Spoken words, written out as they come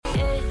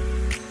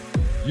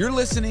You're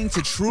listening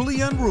to Truly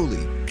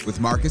Unruly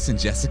with Marcus and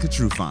Jessica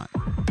Trufant.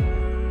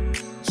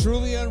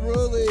 Truly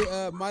Unruly.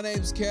 My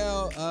name's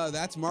Kel.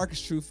 That's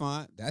Marcus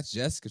Trufant. That's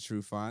Jessica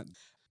Trufant.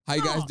 How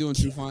you guys doing,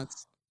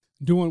 Trufonts?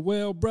 Doing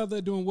well, brother.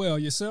 Doing well.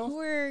 Yourself?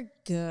 We're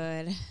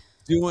good.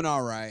 Doing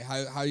all right.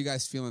 How you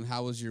guys feeling?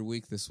 How was your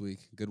week this week?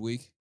 Good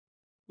week?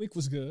 Week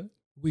was good.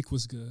 Week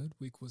was good.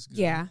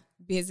 Yeah,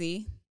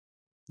 busy.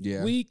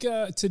 Yeah. Week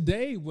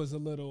today was a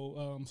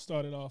little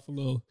started off a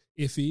little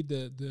iffy.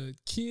 The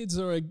kids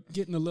are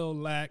getting a little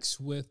lax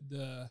with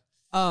the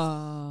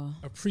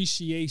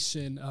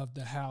appreciation of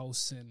the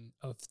house and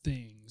of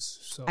things.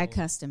 So I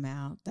cussed him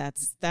out.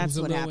 That's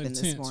what happened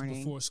this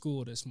morning. Before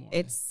school this morning.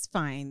 It's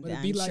fine.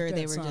 I'm like sure that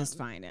they were just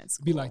fine at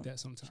school. Be like that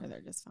sometimes. I'm sure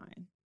they're just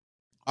fine.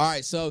 All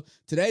right. So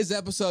today's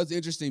episode is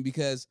interesting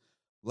because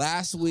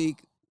last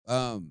week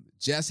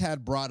Jess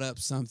had brought up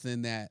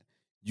something that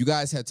you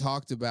guys had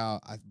talked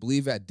about, I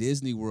believe, at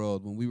Disney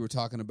World when we were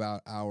talking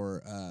about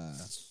our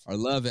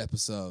love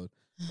episode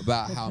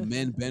about how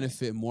men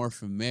benefit more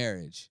from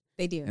marriage.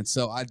 They do. And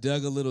so I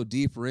dug a little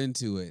deeper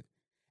into it,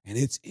 and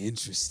it's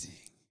interesting.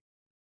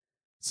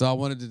 So I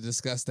wanted to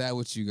discuss that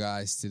with you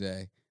guys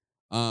today.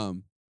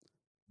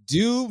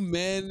 Do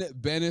men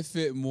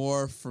benefit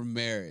more from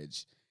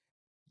marriage?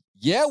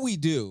 Yeah, we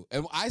do.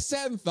 And I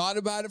sat and thought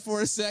about it for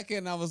a second,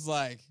 and I was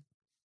like,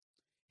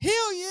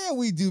 hell yeah,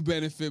 we do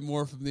benefit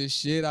more from this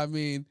shit. I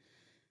mean,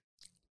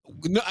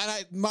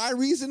 my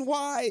reason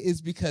why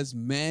is because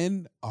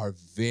men are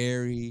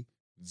very,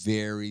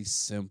 very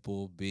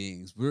simple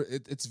beings.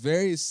 It's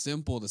very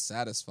simple to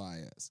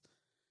satisfy us.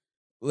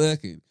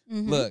 Look,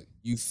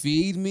 you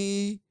feed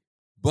me,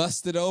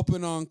 bust it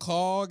open on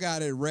call,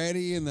 got it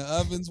ready, and the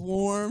oven's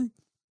warm.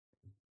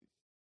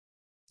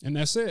 And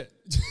that's it.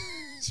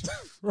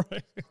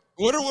 Right.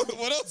 What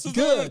else is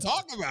there to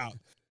talk about?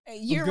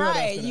 You're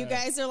right. You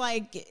guys are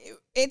like,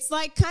 it's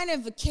like kind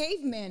of a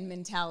caveman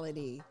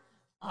mentality.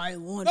 I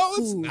want food.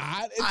 It's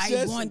not.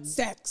 I want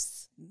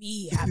sex.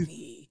 Me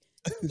happy.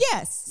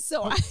 Yes.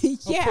 So,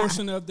 A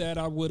portion of that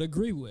I would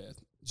agree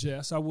with,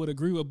 Jess. I would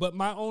agree with. But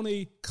my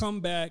only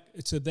comeback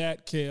to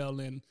that,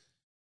 Kel, and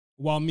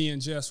while me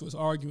and Jess was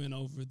arguing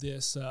over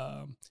this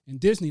in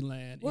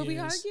Disneyland, were we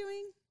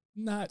arguing?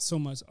 Not so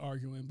much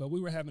arguing, but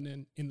we were having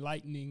an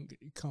enlightening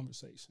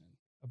conversation.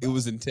 It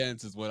was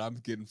intense is what I'm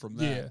getting from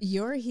that. Yeah.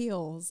 Your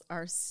heels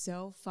are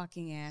so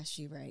fucking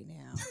ashy right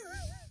now.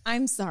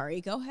 I'm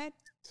sorry. Go ahead.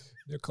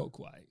 They're coke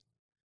white.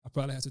 I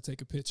probably have to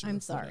take a picture.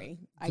 I'm sorry.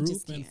 I group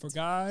just can't. And for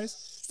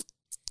guys.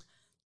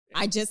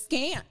 I just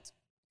can't.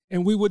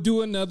 And we would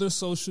do another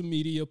social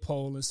media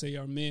poll and say,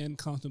 are men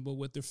comfortable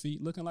with their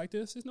feet looking like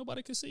this? If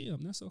nobody can see them,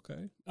 that's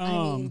okay. I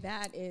mean,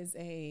 that is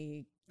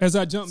a... As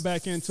I jump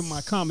back into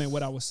my comment,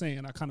 what I was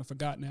saying, I kind of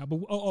forgot now. But,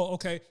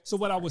 okay. So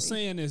what I was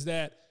saying is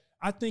that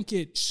I think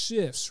it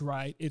shifts,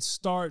 right? It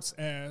starts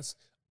as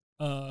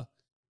a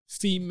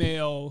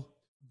female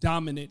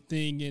dominant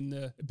thing in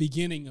the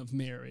beginning of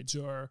marriage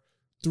or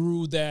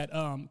through that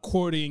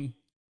courting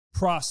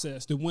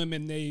process. The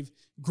women, they've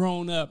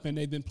grown up and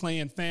they've been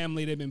playing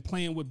family. They've been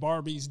playing with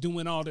Barbies,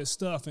 doing all this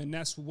stuff. And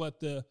that's what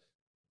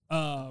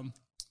getting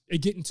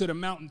to the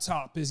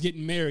mountaintop is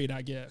getting married,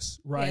 I guess,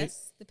 right?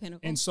 Yes, the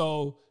pinnacle. And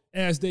so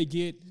as they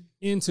get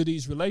into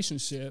these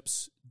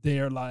relationships,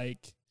 they're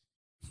like,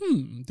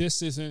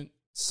 this isn't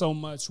so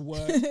much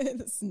what...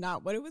 It's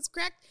not what it was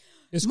cracked.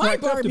 It's my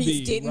cracked up to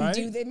be, Barbies didn't right?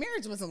 do that.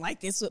 Marriage wasn't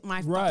like this with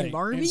my Right. fucking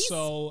Barbies. And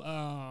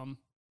so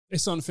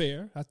it's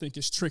unfair. I think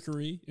it's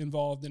trickery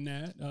involved in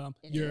that.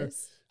 You're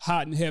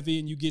hot and heavy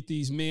and you get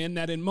these men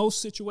that in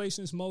most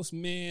situations, most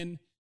men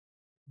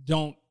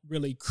don't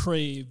really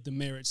crave the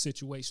marriage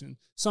situation.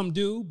 Some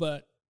do,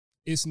 but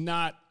it's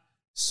not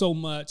so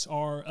much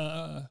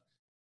our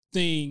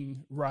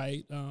thing,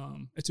 right?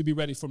 To be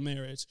ready for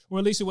marriage, or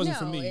at least it wasn't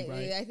for me,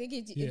 right? I think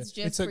it's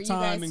just it for you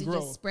time guys and to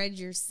growth. just spread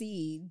your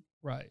seed,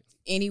 right?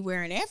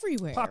 Anywhere and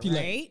everywhere,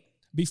 Populate. right?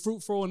 Be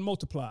fruitful and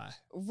multiply.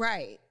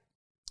 Right.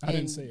 I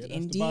didn't say it. That's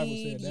Indeed, the Bible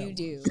said that you one.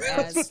 do.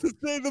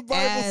 The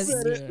Bible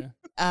said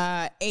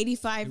it.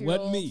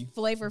 85-year-old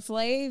Flavor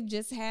Flav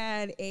just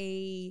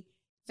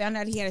found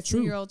out he had a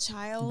 3-year-old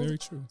child. Very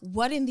true.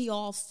 What in the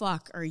all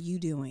fuck are you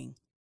doing?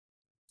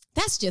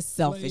 That's just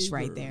selfish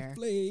right there.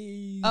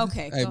 Flav.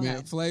 Okay, Hey, go man,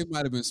 ahead. Flav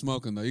might have been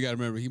smoking, though. You got to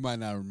remember, he might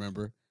not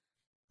remember.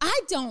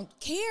 I don't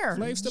care.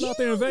 Flav's still out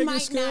there in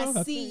Vegas, You might girl,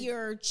 not I see think.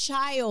 your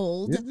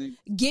child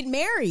get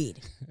married.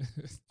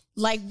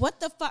 Like, what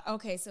the fuck?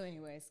 Okay, so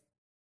anyways.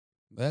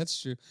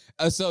 That's true.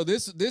 So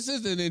this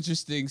is an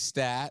interesting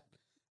stat.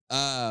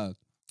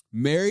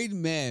 Married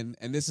men,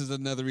 and this is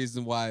another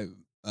reason why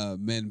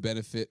men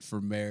benefit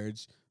from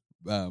marriage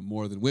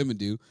more than women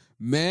do.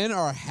 Men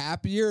are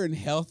happier and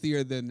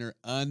healthier than their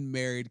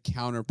unmarried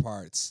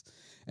counterparts,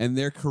 and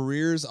their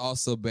careers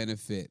also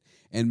benefit.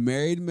 And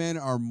married men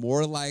are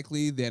more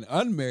likely than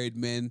unmarried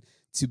men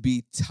to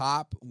be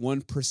top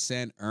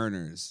 1%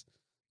 earners.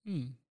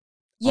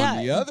 Yeah. On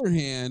the other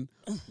hand,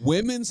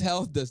 women's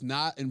health does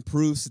not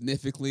improve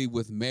significantly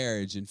with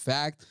marriage. In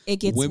fact, It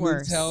gets women's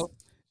worse. health.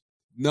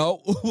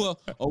 No, well,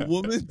 a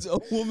woman.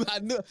 I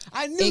knew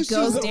It she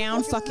goes was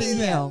down gonna fucking say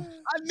that. hill.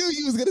 I knew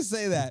you was gonna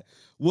say that.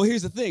 Well,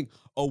 here's the thing: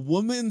 a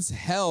woman's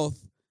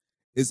health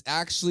is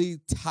actually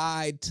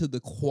tied to the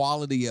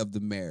quality of the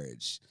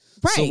marriage.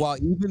 Right. So while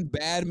even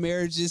bad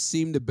marriages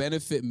seem to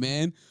benefit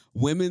men,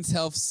 women's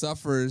health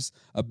suffers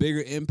a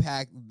bigger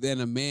impact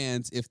than a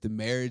man's if the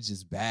marriage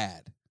is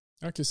bad.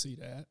 I can see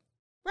that.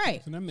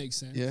 Right. And that makes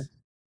sense. Yeah.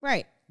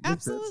 Right.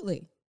 Makes sense.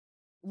 Absolutely.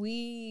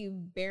 We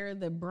bear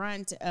the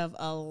brunt of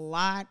a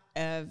lot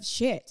of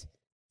shit.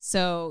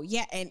 So,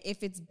 yeah, and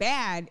if it's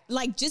bad,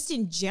 like just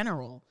in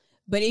general,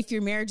 but if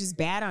your marriage is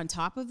bad on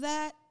top of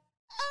that,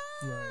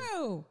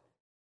 oh,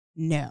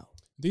 no.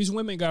 These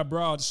women got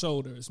broad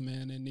shoulders,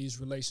 man, in these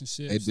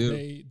relationships. They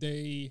do.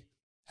 They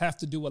have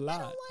to do a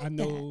lot. I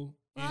know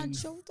broad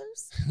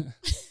shoulders.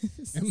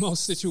 in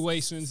most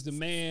situations, the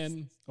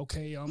man,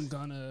 okay, I'm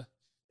gonna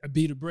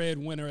be the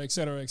breadwinner, et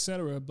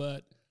cetera,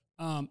 but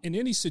in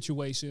any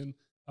situation,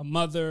 a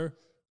mother,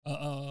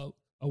 a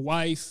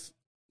wife,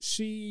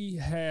 she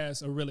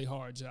has a really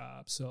hard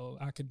job. So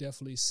I could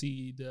definitely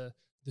see the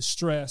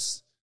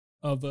stress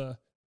of a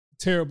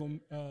terrible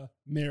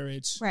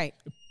marriage. Right.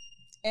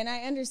 And I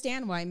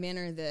understand why men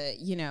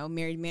are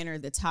married men are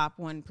the top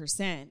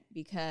 1%,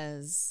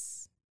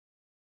 because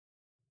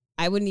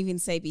I wouldn't even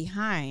say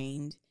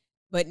behind,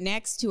 but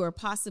next to or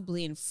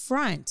possibly in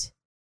front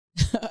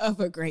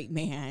of a great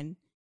man.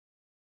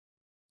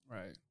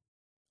 Right.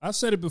 I've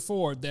said it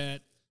before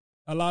that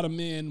a lot of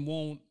men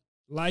won't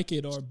like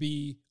it or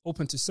be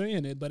open to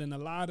saying it, but in a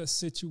lot of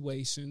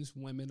situations,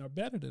 women are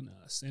better than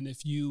us. And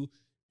if you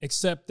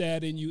accept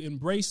that and you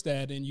embrace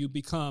that and you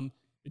become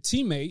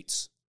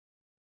teammates,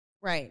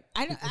 right.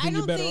 I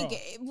don't think,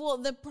 well,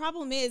 the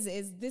problem is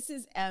this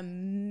is a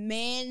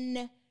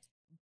men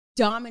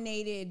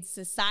dominated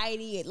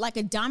society, like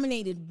a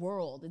dominated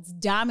world. It's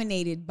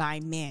dominated by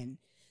men.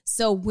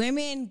 So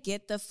women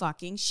get the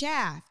fucking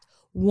shaft.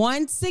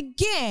 Once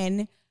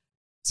again,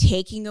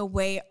 taking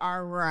away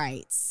our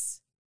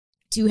rights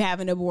to have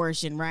an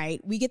abortion, right?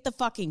 We get the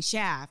fucking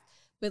shaft.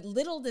 But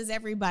little does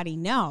everybody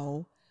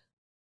know,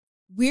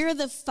 we're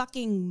the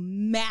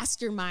fucking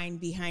mastermind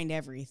behind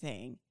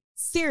everything.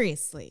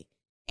 Seriously.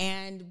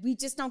 And we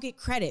just don't get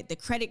credit. The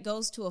credit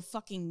goes to a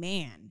fucking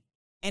man.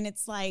 And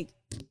it's like,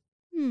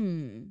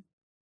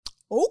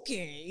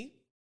 okay.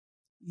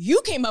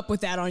 You came up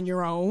with that on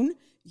your own.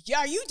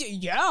 Yeah, you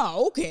did. Yeah,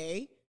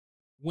 okay.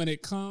 When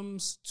it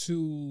comes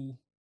to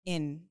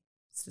in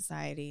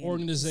society,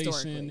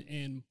 organization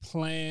and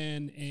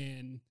plan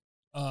and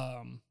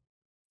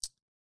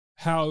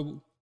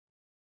how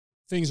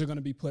things are going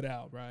to be put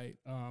out, right?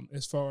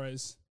 As far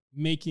as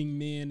making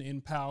men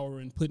in power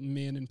and putting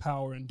men in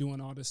power and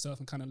doing all this stuff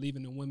and kind of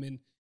leaving the women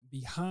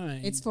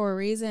behind. It's for a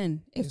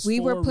reason. If we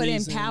were put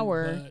in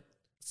power. But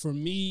for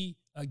me,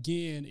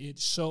 again,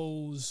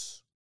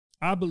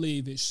 I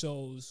believe it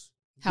shows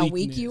how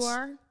weak you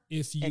are.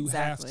 If you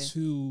have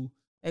to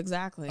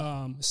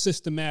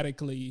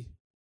systematically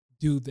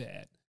do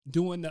that.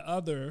 Doing the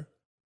other,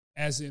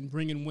 as in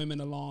bringing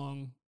women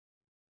along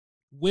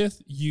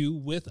with you,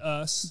 with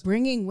us.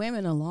 Bringing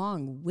women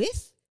along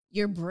with?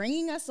 You're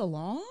bringing us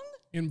along?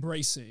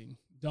 Embracing.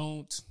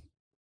 Don't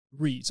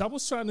reach. I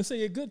was trying to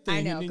say a good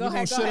thing. I know. Go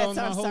ahead.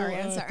 I'm sorry.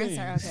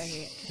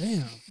 Okay.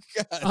 Damn.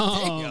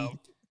 Damn.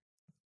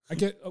 I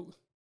get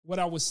what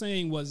I was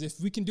saying was, if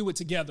we can do it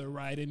together,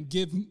 right, and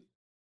give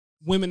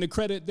women the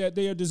credit that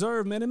they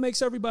deserve, man, it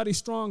makes everybody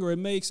stronger. It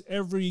makes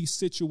every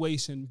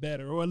situation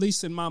better, or at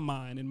least in my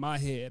mind, in my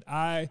head.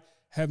 I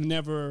have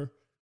never,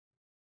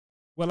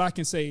 well, I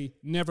can say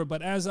never,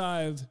 but as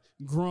I've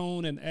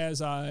grown and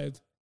as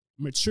I've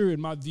matured,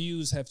 my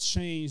views have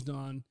changed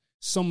on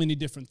so many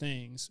different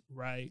things,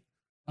 right?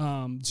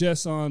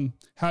 Just on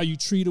how you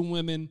treat a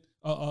woman,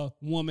 how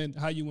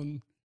you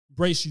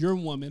embrace your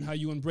woman, how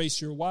you embrace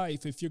your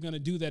wife. If you're going to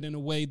do that in a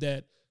way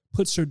that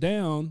puts her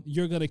down,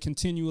 you're going to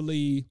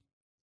continually,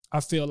 I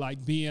feel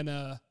like, being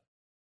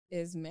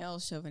is male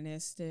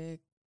chauvinistic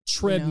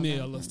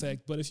treadmill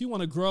effect. But if you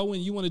want to grow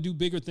and you want to do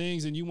bigger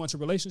things and you want your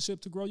relationship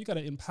to grow, you got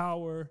to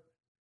empower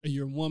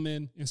your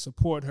woman and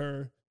support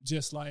her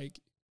just like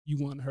you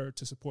want her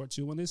to support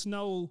you. And there's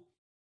no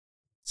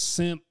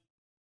simp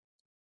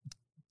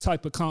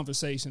type of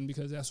conversation,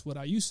 because that's what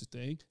I used to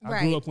think.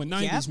 Right. I grew up with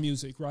 90s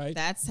music, right?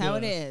 That's how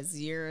it is.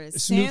 You're a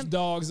Snoop simp,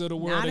 Dogs of the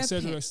world, et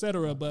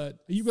cetera, but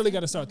you really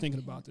got to start thinking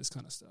about this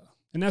kind of stuff.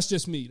 And that's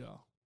just me,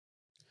 though.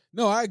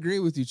 No, I agree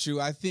with you,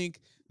 True. I think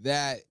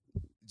that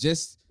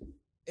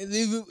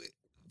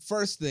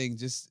first thing,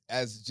 just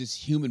as just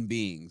human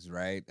beings,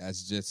 right?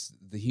 As just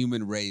the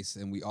human race,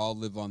 and we all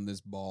live on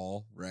this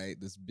ball, right?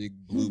 This big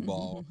blue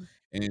ball,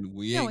 and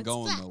we ain't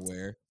going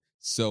nowhere.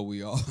 So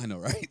we all, I know,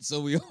 right?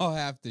 So we all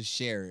have to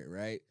share it,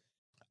 right?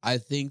 I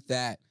think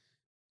that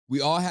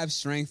we all have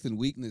strengths and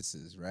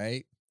weaknesses,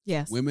 right?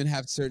 Yes. Women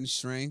have certain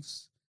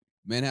strengths.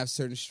 Men have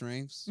certain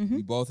strengths. Mm-hmm.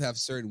 We both have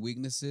certain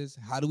weaknesses.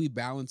 How do we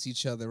balance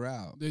each other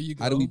out? There you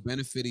go. How do we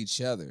benefit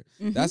each other?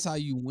 Mm-hmm. That's how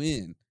you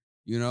win.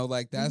 You know,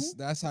 like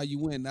that's how you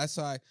win. That's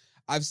how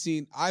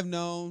I've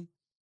known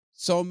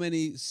so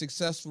many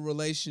successful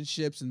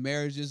relationships and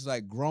marriages,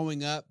 like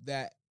growing up,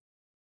 that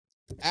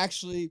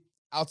actually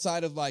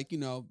outside of like,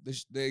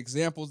 the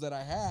examples that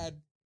I had,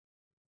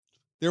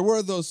 there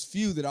were those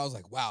few that I was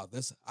like, wow,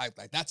 that's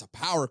a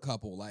power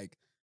couple. Like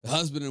the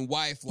husband and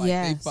wife, like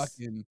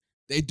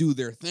they do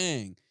their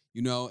thing,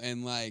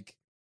 and like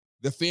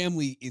the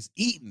family is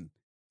eating,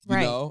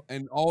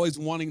 and always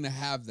wanting to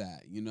have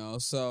that,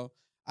 So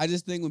I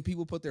just think when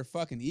people put their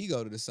fucking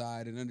ego to the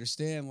side and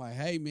understand like,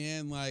 hey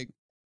man, like,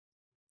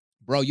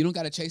 bro, you don't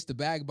got to chase the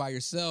bag by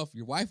yourself.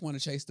 Your wife want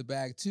to chase the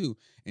bag too.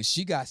 And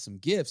she got some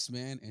gifts,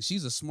 man. And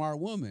she's a smart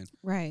woman.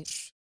 Right.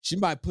 She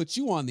might put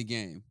you on the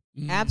game.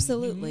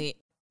 Absolutely.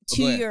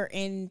 To your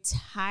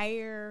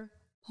entire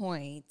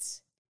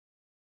point,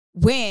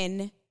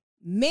 when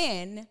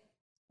men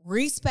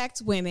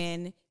respect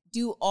women,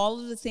 do all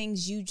of the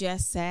things you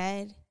just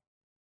said,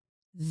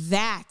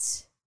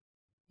 that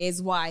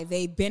is why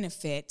they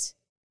benefit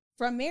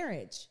from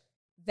marriage.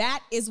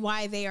 That is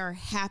why they are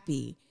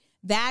happy.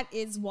 That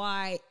is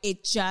why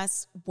it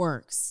just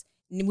works.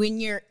 When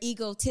you're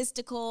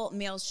egotistical,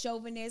 male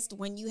chauvinist,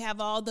 when you have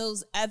all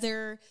those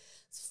other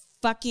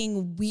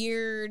fucking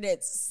weird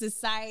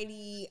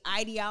society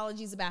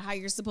ideologies about how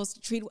you're supposed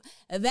to treat,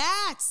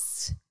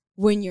 that's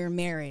when your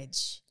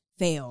marriage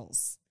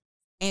fails.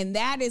 And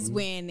that is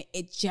when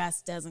it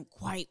just doesn't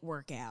quite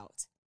work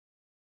out.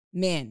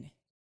 Men.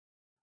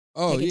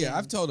 Oh, yeah.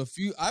 I've told a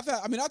few of the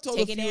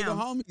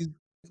homies.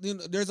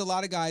 There's a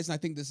lot of guys, and I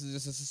think this is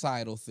just a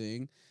societal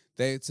thing.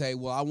 They'd say,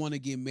 well, I want to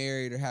get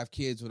married or have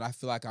kids when I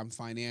feel like I'm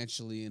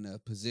financially in a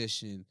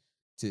position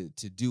to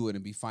do it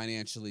and be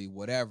financially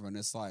whatever. And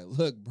it's like,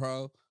 look,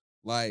 bro,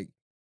 like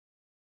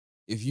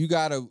if you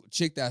got a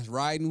chick that's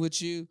riding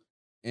with you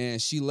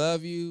and she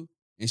love you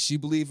and she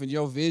believe in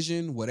your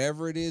vision,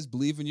 whatever it is,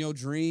 believe in your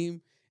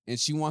dream, and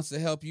she wants to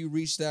help you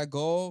reach that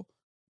goal,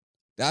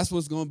 that's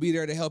what's going to be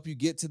there to help you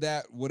get to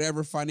that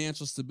whatever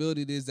financial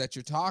stability it is that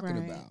you're talking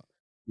about.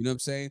 You know what I'm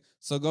saying?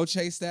 So go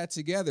chase that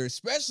together,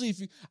 especially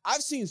if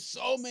I've seen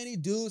so many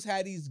dudes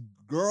have these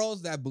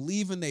girls that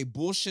believe in their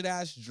bullshit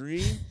ass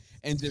dream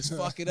and just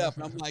fuck it up.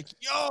 And I'm like,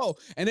 yo,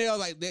 and they are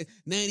like, man,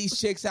 these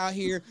chicks out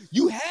here,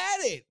 you had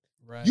it.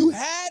 Right. You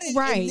had it.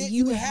 Right.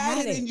 You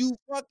had it and you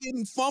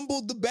fucking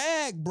fumbled the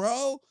bag,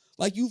 bro.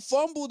 Like you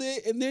fumbled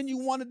it and then you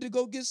wanted to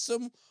go get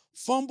some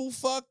fumble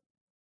fuck,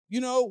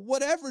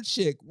 whatever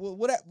chick.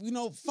 Whatever,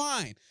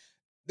 fine.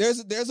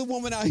 There's a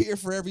woman out here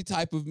for every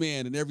type of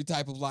man and every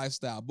type of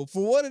lifestyle. But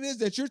for what it is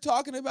that you're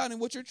talking about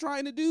and what you're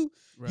trying to do,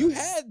 you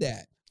had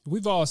that.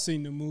 We've all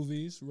seen the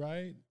movies,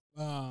 right?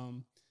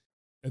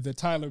 The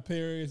Tyler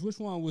Perry's. Which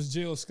one was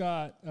Jill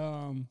Scott?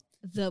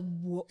 The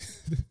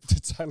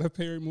Tyler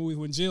Perry movie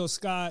when Jill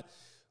Scott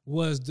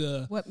was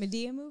the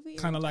Medea movie?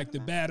 Kind of like the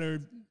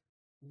battered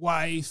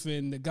wife,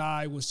 and the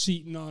guy was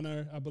cheating on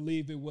her. I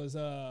believe it was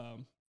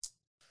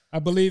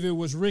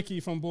Ricky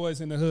from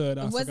Boys in the Hood.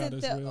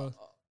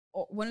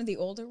 One of the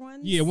older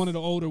ones? Yeah, one of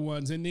the older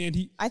ones. And then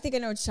I think I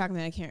know what you're talking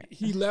about. I can't.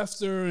 He left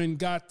her and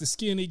got the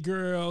skinny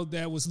girl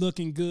that was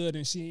looking good,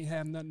 and she ain't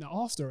had nothing to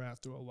offer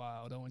after a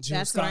while, though. And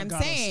Jill Scott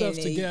got her stuff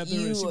together,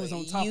 and she was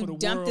on top of the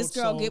world. You dump this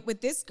girl, get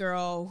with this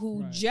girl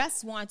who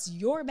just wants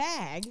your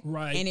bag.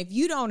 Right. And if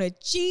you don't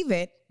achieve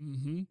it.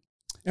 Mm-hmm.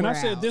 And I've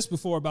said this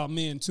before about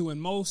men, too.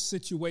 In most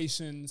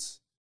situations,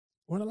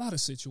 or in a lot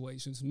of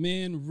situations,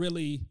 men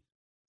really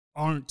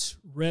aren't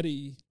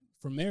ready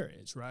for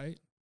marriage, right?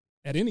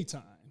 At any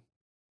time.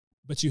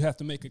 But you have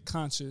to make a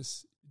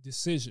conscious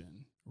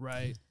decision,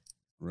 right?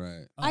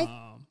 Right.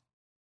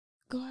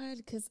 Go ahead,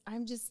 because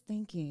I'm just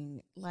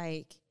thinking,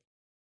 like,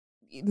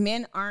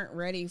 men aren't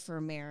ready for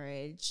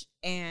marriage,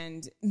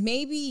 and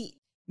maybe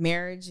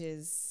marriage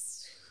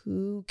is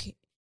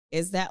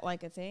is that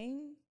like a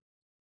thing?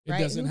 It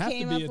doesn't have to be a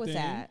thing. Who came up with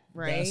that?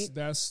 Right.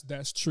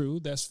 That's true.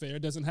 That's fair.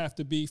 It doesn't have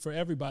to be for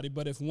everybody,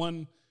 but if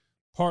one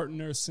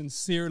partner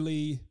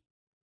sincerely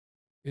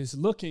is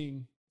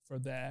looking for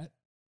that,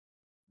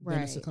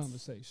 then it's a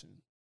conversation.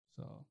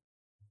 So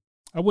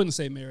I wouldn't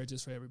say marriage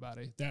is for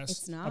everybody.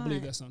 It's not. I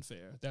believe that's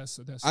unfair. That's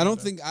I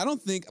don't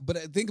think, but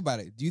think about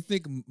it. Do you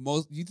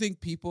think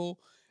people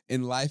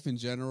in life in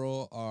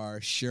general are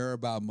sure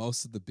about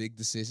most of the big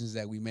decisions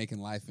that we make in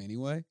life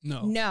anyway?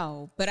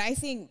 No, but I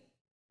think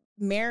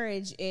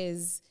marriage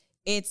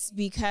it's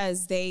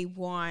because they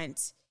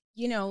want,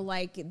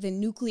 like the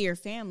nuclear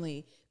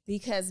family,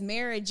 because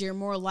marriage, you're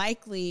more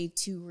likely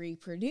to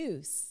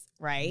reproduce,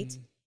 right?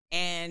 Mm-hmm.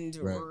 And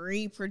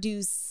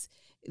reproduce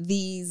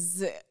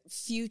these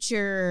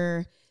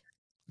future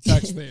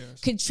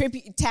taxpayers,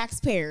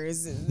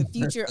 taxpayers, the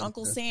future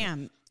Uncle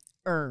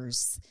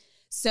Samers.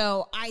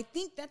 So I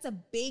think that's a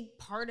big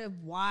part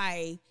of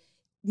why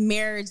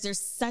marriage, there's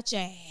such a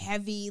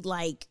heavy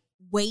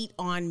weight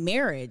on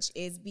marriage,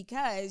 is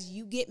because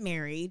you get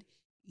married,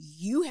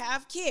 you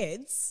have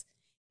kids,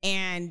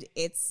 and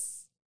it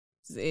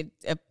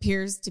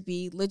appears to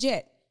be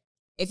legit.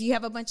 If you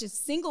have a bunch of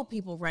single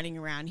people running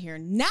around here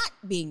not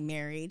being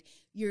married,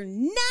 you're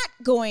not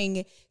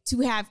going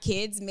to have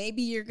kids.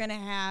 Maybe you're going to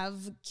have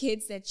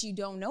kids that you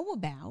don't know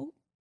about.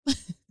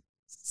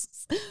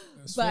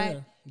 That's but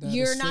fair.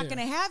 you're not going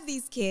to have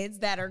these kids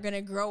that are going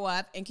to grow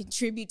up and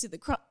contribute to the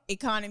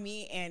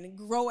economy and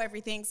grow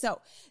everything. So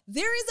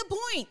there is a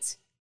point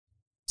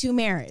to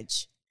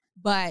marriage,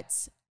 but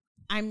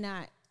I'm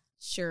not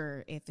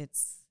sure if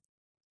it's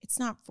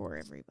not for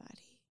everybody.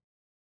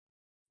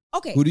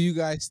 Okay. Who do you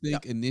guys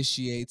think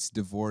initiates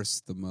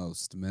divorce the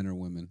most, men or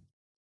women?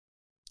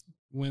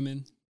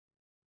 Women.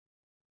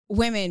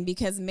 Women,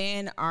 because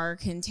men are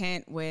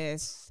content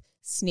with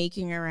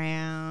sneaking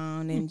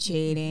around and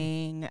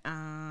cheating.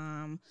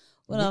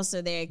 What else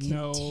are they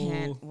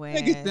content with?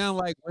 Make it sound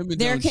like women.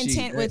 They're don't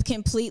content cheat, with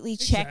completely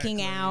checking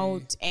Exactly.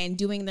 out and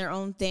doing their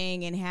own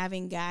thing and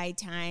having guy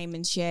time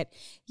and shit.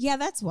 Yeah,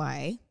 that's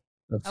why.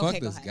 The fuck Okay,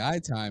 go does ahead. guy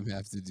time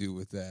have to do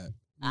with that?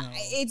 No.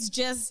 It's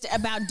just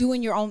about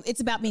doing your own.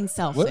 It's about being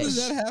selfish. What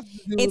does that have to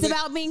do It's with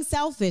about being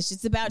selfish.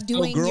 It's about it?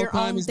 doing girl your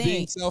time own is thing.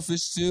 being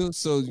selfish too.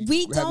 So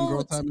We having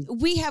girl don't. time is-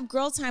 We have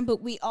girl time,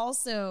 but we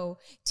also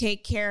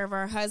take care of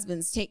our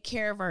husbands, take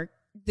care of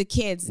the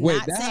kids.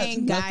 Not that has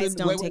saying guys nothing-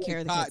 don't wait, take care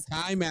of the kids.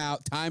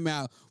 Time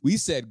out. We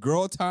said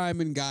girl time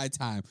and guy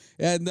time.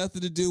 It had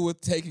nothing to do with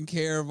taking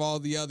care of all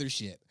the other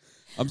shit.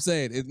 I'm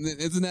saying,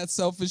 isn't that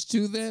selfish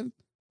too? Then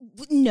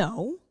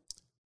No,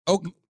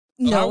 okay.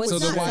 no, so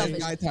it's then not why selfish.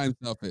 is guy time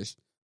selfish?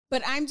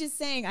 But I'm just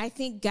saying, I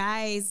think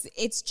guys,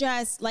 it's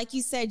just like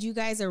you said, you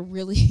guys are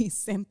really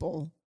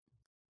simple.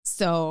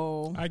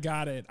 So I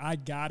got it. I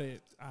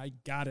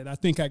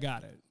think I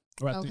got it.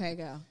 okay,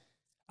 go.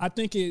 I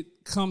think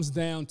it comes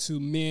down to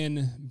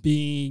men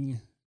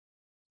being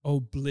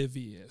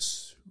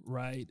oblivious,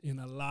 right? In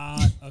a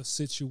lot of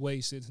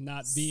situations,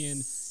 not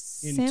being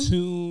in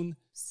tune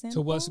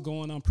to what's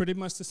going on. Pretty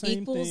much the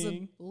same Equals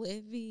thing.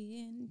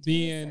 oblivion. To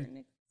Being a certain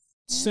extent.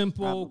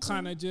 Simple, Probably.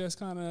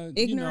 kind of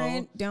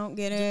Ignorant, don't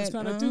get it. just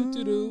kind of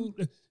do.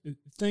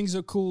 Things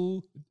are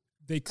cool.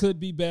 They could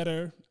be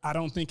better. I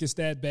don't think it's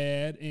that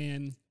bad,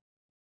 and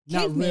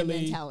not Caveman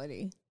really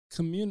mentality.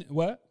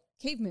 What?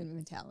 Caveman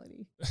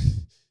mentality.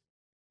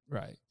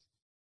 Right.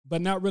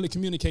 But not really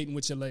communicating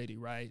with your lady,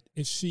 right?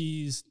 If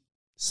she's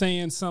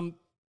saying some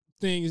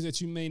things that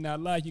you may not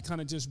like, you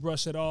kind of just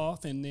brush it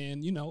off. And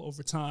then,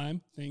 over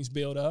time, things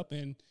build up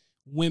and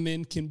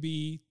women can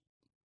be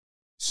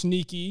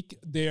sneaky.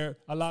 They're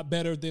a lot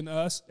better than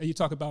us. And you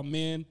talk about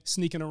men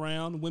sneaking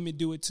around. Women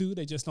do it too.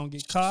 They just don't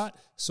get caught.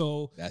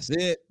 So That's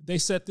it. they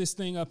set this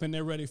thing up and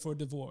they're ready for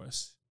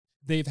divorce.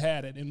 They've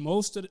had it. And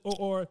most of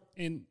or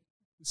in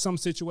some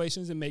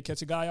situations, it may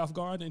catch a guy off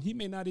guard and he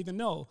may not even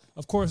know.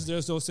 Of course,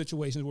 there's those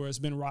situations where it's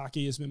been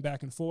rocky, it's been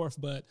back and forth,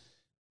 but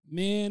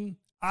men,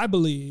 I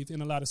believe,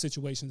 in a lot of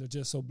situations are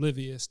just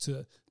oblivious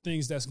to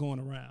things that's going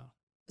around.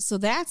 So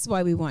that's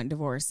why we want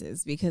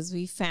divorces, because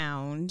we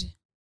found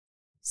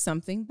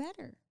something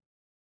better.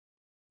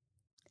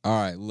 All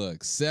right,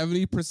 look,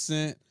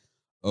 70%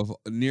 of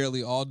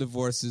nearly all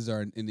divorces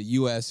are in the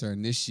U.S. are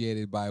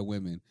initiated by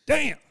women.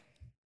 Damn.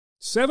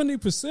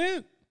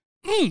 70%?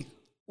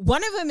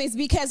 One of them is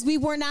because we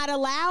were not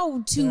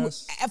allowed to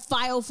Yes.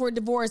 file for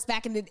divorce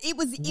back in the. It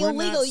was We're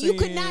not illegal. You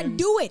could saying- not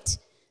do it.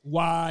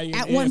 Why?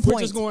 At And one if we're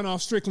point. just going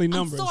off strictly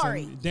numbers. I'm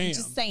sorry. Damn.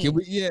 Just saying.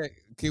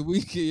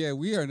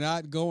 We are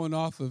not going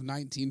off of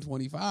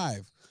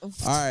 1925. All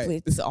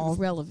right. It's all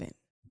relevant.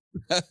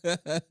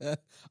 All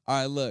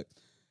right, look.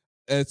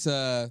 It's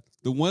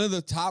one of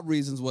the top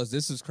reasons was,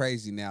 this is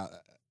crazy now,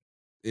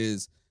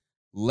 is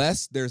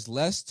there's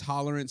less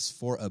tolerance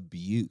for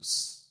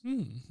abuse.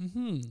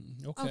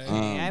 Mm-hmm. Okay.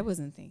 Okay, I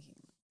wasn't thinking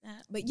about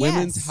that, but yes,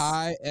 Women's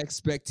high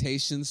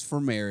expectations for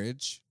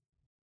marriage.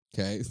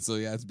 Okay, so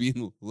yeah, it's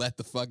being let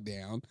the fuck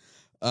down.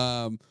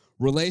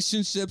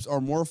 Relationships are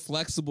more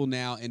flexible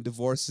now, and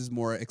divorce is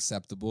more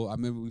acceptable. I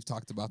remember we've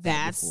talked about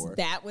that before.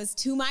 That was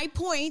to my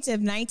point of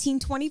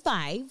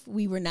 1925.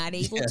 We were not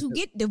able to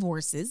get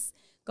divorces.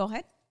 Go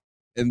ahead.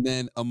 And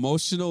then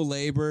emotional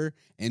labor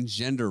and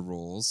gender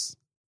roles.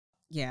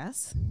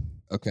 Yes.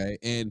 Okay,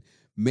 and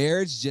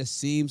marriage just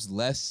seems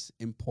less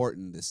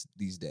important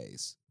these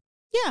days.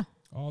 Yeah.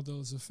 All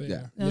those are fair.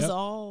 Yeah. Those Yep.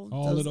 all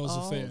Of those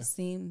are fair.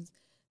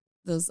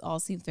 Those all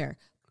seem fair.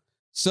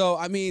 So,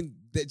 I mean,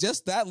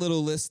 just that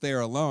little list there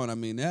alone, I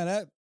mean, yeah,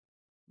 that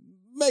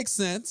makes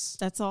sense.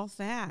 That's all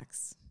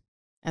facts.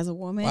 As a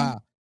woman,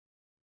 Wow.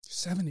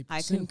 70%.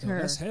 I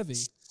concur. That's heavy.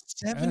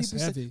 70%.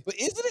 heavy. But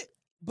isn't it?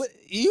 But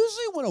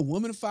usually when a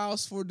woman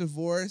files for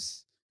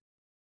divorce,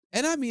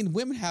 and I mean,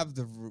 women have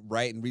the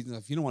right and reason,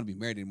 if you don't want to be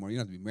married anymore, you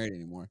don't have to be married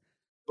anymore.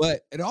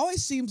 But it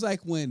always seems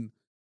like when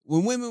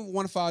women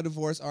want to file a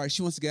divorce, all right,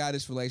 she wants to get out of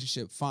this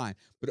relationship, fine.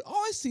 But it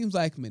always seems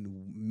like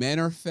when men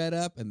are fed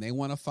up and they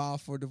want to file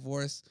for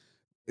divorce,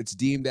 it's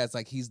deemed as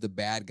like he's the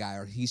bad guy,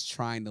 or he's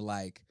trying to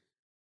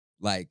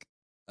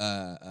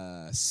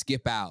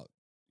skip out,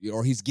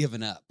 or he's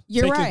given up.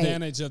 you're Take right.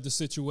 advantage of the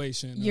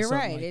situation. or You're something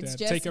right. like It's that.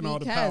 just Taking all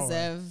the because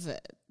power.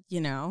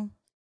 of,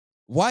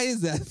 Why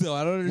is that though?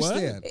 I don't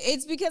understand.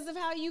 it's because of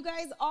how you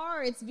guys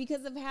are. It's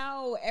because of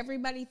how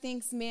everybody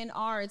thinks men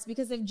are. It's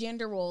because of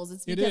gender roles.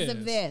 It's It because is.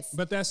 of this.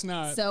 But that's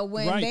not So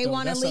when right, they though.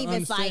 want to That's leave,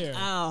 it's like, unfair.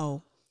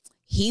 oh,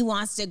 he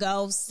wants to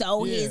go,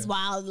 so Yeah. his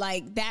wild,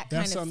 like that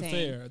That's kind of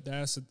unfair. thing.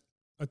 That's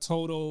a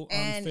total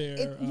unfair.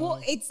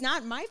 It's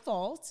not my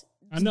fault.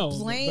 I know.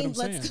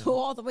 Let's go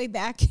all the way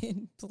back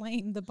and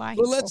blame the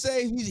Bible. Well, let's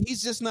say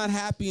he's just not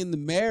happy in the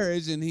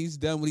marriage and he's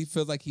done what he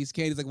feels like he's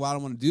can. He's like, well, I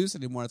don't want to do this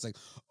anymore. It's like,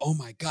 oh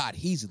my God,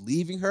 he's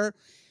leaving her.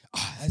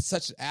 Oh, that's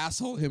such an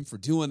asshole of him for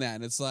doing that.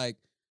 And it's like,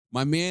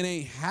 my man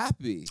ain't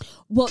happy.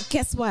 Well,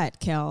 guess what,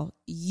 Kel?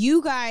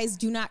 You guys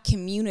do not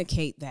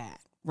communicate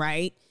that,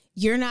 right?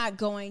 You're not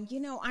going,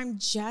 I'm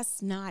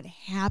just not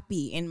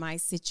happy in my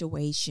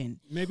situation.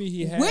 Maybe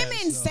he has.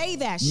 Women say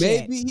that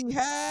shit.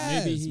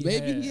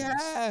 Maybe he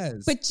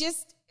has. But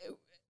just...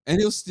 And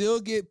he'll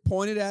still get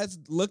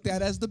looked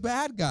at as the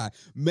bad guy.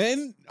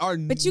 Men are...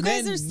 But you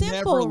guys are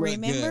simple,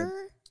 remember?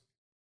 Good.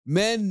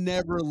 Men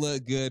never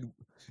look good.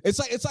 It's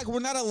like we're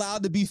not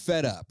allowed to be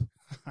fed up.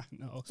 I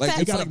know. Like,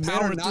 we got to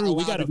power through.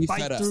 We got to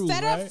fight through.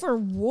 Fed up for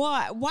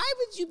what? Why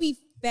would you be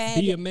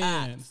fed Be a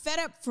man. Fed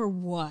up for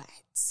what?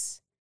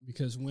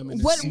 Because women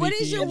are what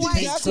is your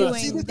wife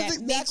doing that that's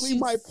makes exactly you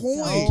my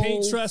point. so You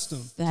can't trust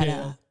them. fed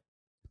up?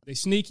 They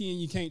sneaky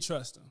and you can't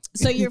trust them.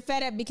 So you're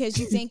fed up because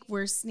you think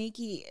we're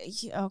sneaky.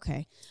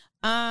 Okay.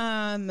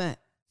 I'm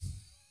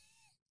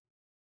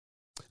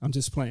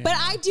just playing. But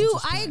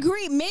I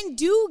agree. Men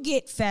do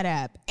get fed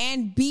up.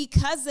 And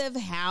because of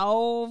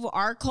how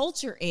our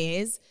culture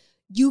is,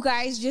 you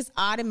guys just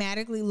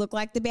automatically look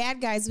like the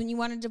bad guys when you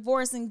want a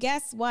divorce. And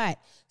guess what?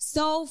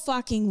 So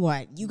fucking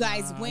what? You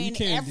guys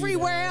win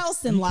everywhere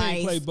else in life. You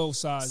can't play both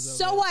sides of it.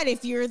 So what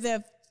if you're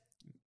the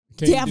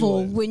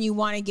devil when you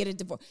want to get a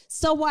divorce?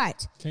 So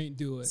what? Can't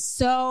do it.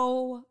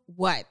 So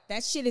what?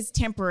 That shit is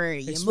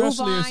temporary. You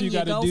Especially move on, if you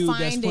got a go dude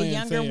find that's a playing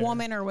younger fair.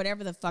 woman or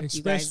whatever the fuck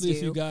you guys do. Especially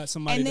if you got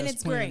somebody then that's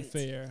it's playing great.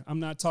 fair. I'm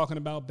not talking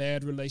about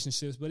bad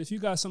relationships, but if you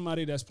got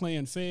somebody that's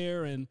playing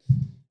fair and...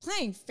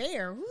 Playing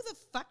fair? Who the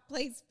fuck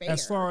plays fair?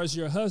 As far as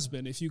your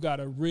husband, if you got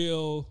a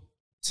real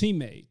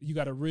teammate, you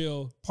got a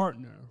real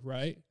partner,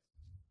 right?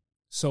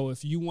 So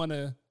if you want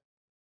to,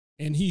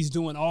 and he's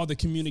doing all the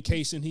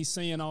communication, he's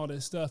saying all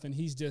this stuff, and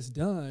he's just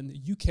done,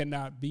 you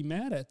cannot be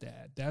mad at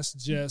that. That's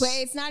just... But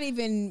it's not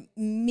even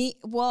me.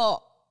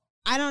 Well,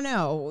 I don't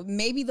know.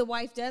 Maybe the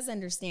wife does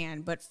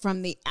understand, but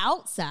from the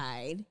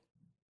outside,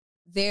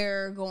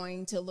 they're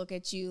going to look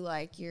at you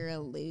like you're a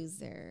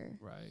loser.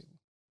 Right.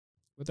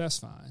 But that's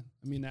fine.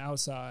 I mean, the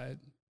outside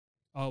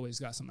always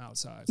got some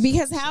outside.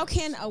 Because how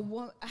can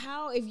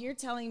if you're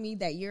telling me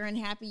that you're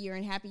unhappy,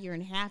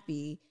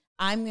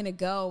 I'm going to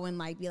go and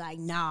be like,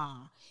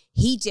 nah,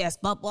 he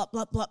just blah, blah,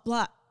 blah, blah,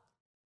 blah.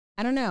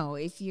 I don't know.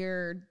 If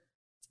you're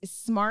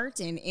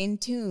smart and in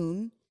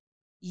tune,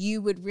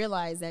 you would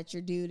realize that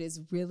your dude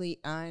is really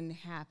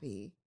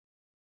unhappy.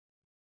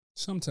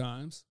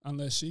 Sometimes,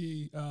 unless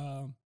she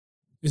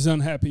is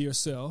unhappy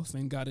herself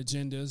and got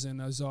agendas and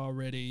is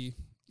already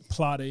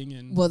plotting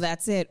and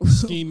that's it.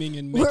 Scheming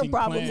and making We're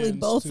probably plans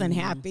both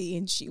unhappy,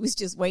 and she was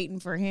just waiting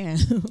for him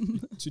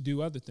to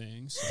do other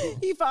things. So.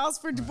 He files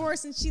for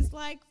divorce, and she's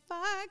like,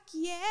 "Fuck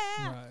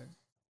yeah!" Right.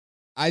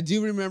 I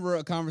do remember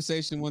a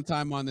conversation one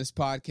time on this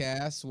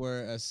podcast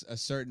where a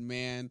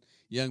certain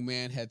young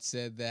man, had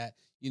said that,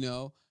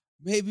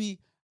 maybe,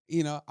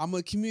 I'm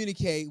going to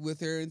communicate with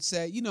her and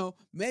say,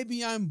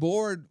 maybe I'm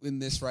bored in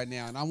this right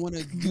now and I want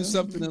to do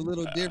something a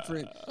little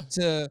different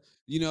to,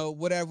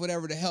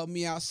 whatever to help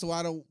me out so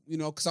I don't,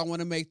 because I want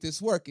to make this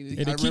work. And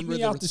to keep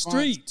me out the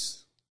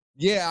streets.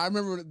 Yeah, I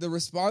remember the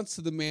response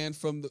to the man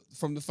from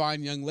the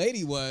fine young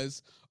lady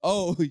was,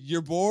 "Oh,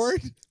 you're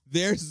bored?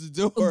 There's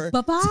the door.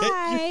 Bye-bye.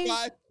 Take your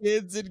 5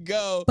 kids and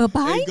go.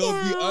 Bye-bye and go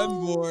now. be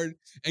unbored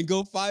and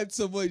go find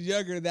someone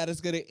younger that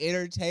is going to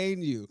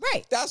entertain you."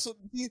 Right. That's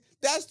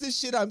the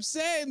shit I'm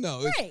saying,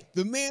 though. Right.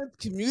 The man's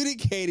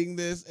communicating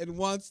this and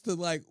wants to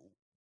like,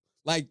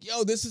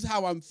 yo, this is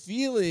how I'm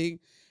feeling.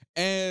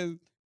 And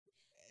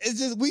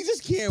we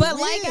just can't But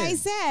win. like I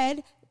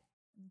said,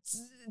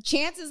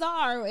 chances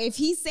are, if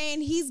he's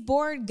saying he's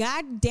bored,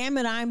 God damn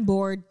it, I'm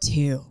bored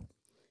too.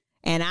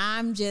 And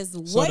I'm just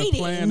waiting. So the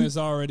plan has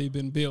already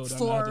been built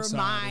for on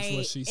my is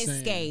what she's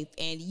escape.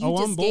 Saying. And you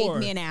just gave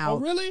me an out. Oh,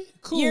 really?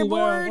 Cool. You're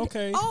well, bored?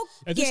 Okay. Okay.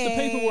 And this is the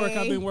paperwork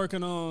I've been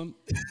working on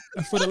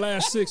for the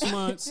last 6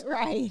 months.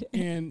 Right.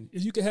 And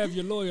if you could have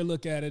your lawyer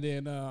look at it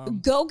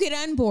and go get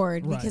on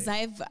board because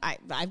right.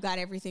 I've got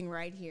everything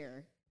right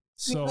here.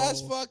 So that's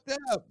fucked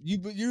up.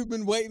 You've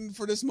been waiting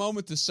for this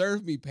moment to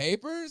serve me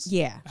papers?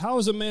 Yeah. How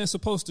is a man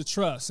supposed to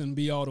trust and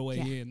be all the way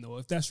in, though,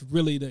 if that's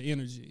really the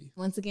energy?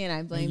 Once again,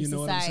 I blame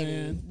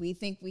society. We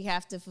think we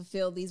have to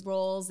fulfill these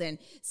roles and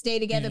stay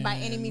together by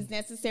any means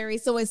necessary.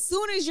 So as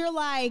soon as you're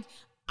like,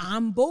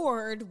 I'm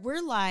bored,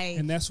 we're like...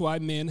 And that's why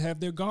men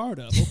have their guard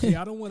up. Okay,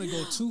 I don't want to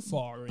go too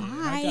far in.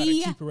 I got to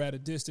keep her at a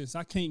distance.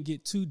 I can't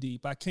get too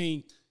deep. I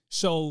can't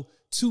show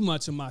too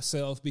much of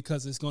myself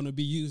because it's going to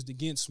be used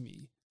against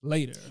me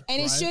later.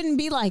 And it shouldn't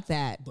be like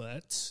that.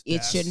 But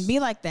it shouldn't be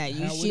like that.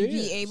 You should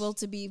be able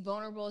to be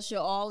vulnerable,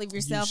 show all of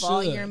yourself,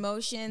 all your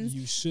emotions.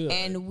 You should.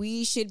 And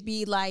we should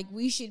be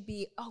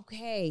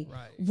okay,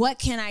 right. What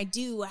can I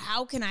do?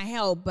 How can I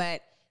help?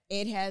 But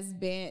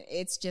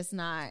it's just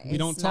not. We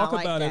don't talk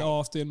about it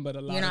often, but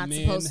a lot of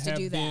men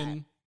have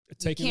been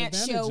taken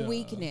advantage of. You can't show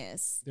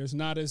weakness. There's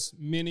not as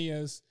many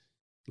as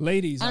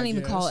ladies. I don't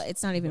even call it.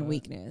 It's not even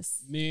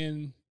weakness.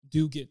 Men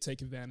do get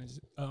taken advantage.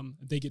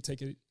 They get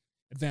taken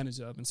advantage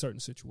of in certain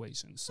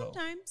situations. So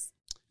sometimes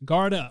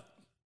guard up.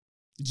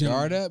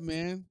 Guard up,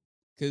 man.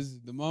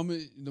 Because the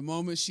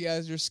moment she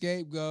has your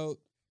scapegoat,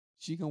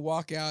 she can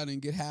walk out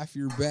and get half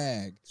your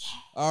bag.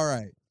 All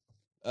right.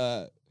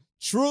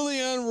 Truly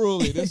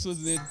Unruly. This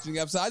was an interesting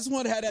episode. I just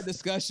wanted to have that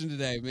discussion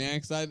today, man,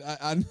 because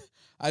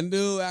I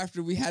knew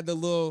after we had the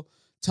little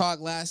talk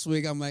last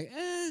week, I'm like,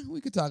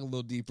 we could talk a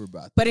little deeper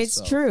about but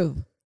it's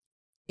true.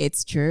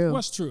 It's true.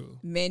 What's true?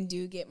 Men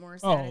do get more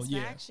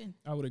satisfaction.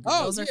 I would agree.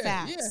 Those are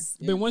facts.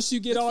 But once you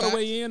get all the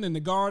way in and the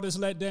guard is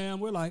let down,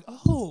 we're like,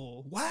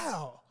 oh,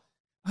 wow.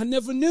 I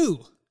never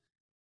knew.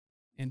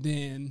 And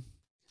then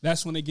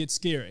that's when it gets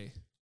scary,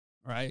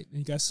 right?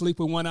 You got to sleep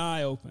with one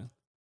eye open.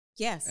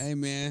 Yes. Hey,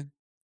 man.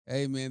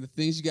 The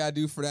things you got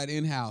to do for that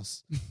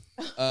in-house.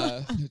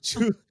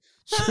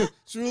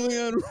 Truly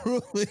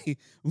Unruly.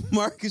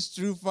 Marcus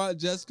Trufant,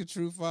 Jessica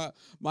Trufant.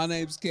 My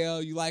name's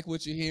Kel. You like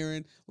what you're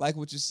hearing, like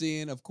what you're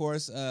seeing. Of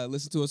course,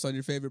 listen to us on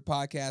your favorite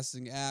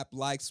podcasting app.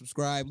 Like,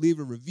 subscribe, leave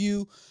a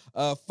review.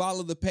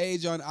 Follow the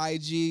page on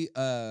IG,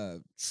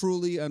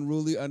 Truly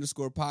Unruly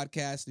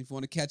 _podcast. And if you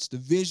want to catch the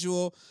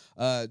visual,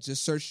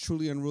 just search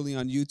Truly Unruly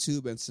on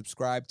YouTube and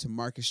subscribe to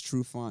Marcus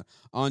Trufant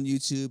on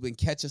YouTube. And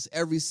catch us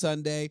every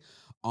Sunday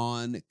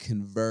on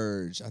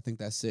Converge. I think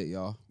that's it,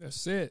 y'all.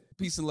 That's it.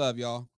 Peace and love, y'all.